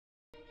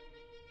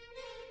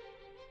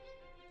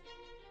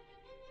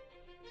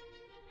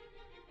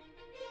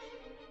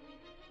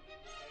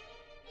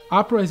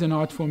Opera is an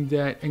art form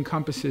that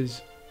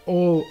encompasses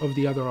all of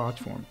the other art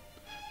forms,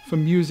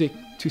 from music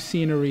to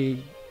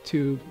scenery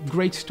to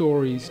great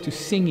stories to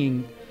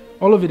singing.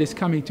 All of it is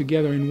coming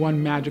together in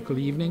one magical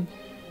evening,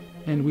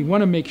 and we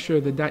want to make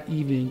sure that that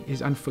evening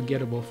is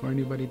unforgettable for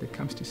anybody that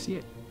comes to see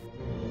it.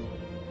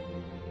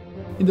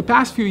 In the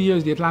past few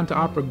years, the Atlanta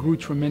Opera grew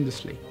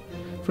tremendously,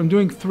 from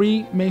doing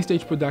 3 main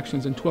stage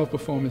productions and 12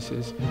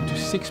 performances to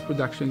 6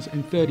 productions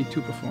and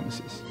 32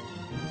 performances.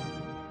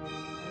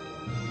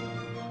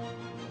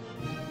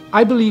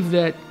 I believe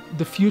that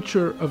the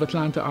future of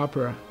Atlanta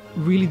Opera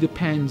really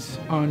depends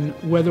on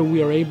whether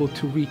we are able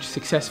to reach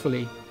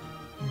successfully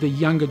the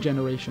younger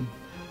generation.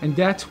 And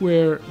that's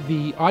where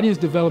the audience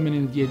development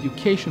and the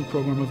education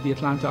program of the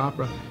Atlanta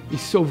Opera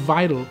is so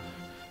vital.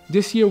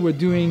 This year we're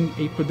doing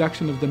a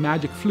production of The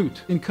Magic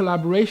Flute in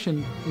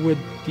collaboration with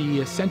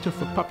the Center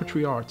for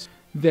Puppetry Arts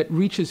that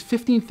reaches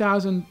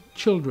 15,000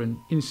 children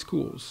in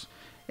schools.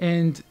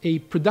 And a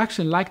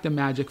production like The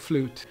Magic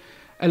Flute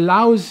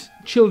allows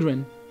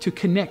children to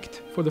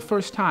connect for the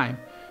first time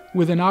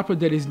with an opera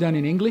that is done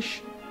in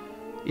English.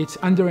 It's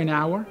under an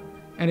hour,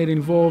 and it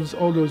involves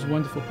all those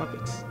wonderful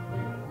puppets.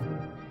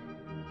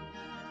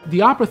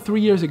 The opera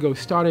 3 years ago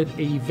started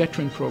a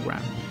veteran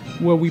program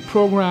where we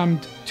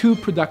programmed 2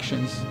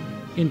 productions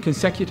in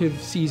consecutive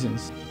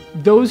seasons.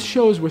 Those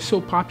shows were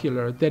so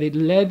popular that it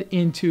led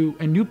into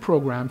a new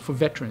program for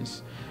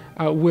veterans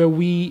where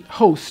we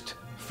host,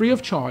 free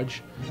of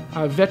charge,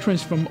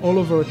 veterans from all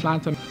over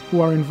Atlanta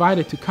who are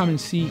invited to come and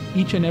see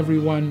each and every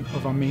one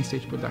of our main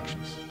stage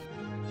productions.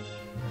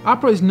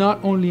 Opera is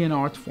not only an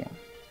art form,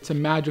 it's a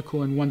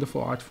magical and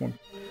wonderful art form,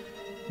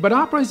 but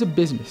opera is a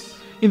business.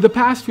 In the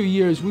past few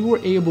years, we were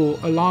able,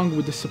 along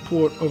with the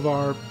support of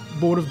our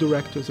board of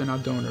directors and our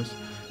donors,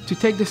 to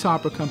take this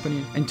opera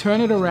company and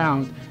turn it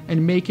around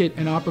and make it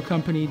an opera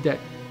company that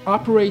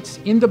operates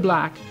in the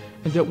black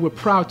and that we're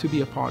proud to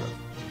be a part of.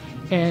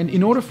 And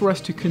in order for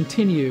us to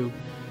continue,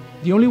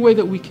 the only way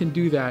that we can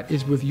do that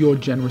is with your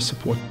generous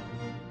support.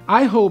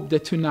 I hope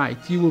that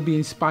tonight you will be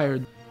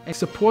inspired and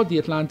support the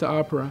Atlanta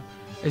Opera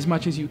as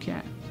much as you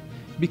can,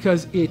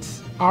 because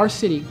it's our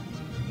city,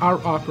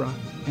 our opera,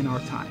 and our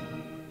time.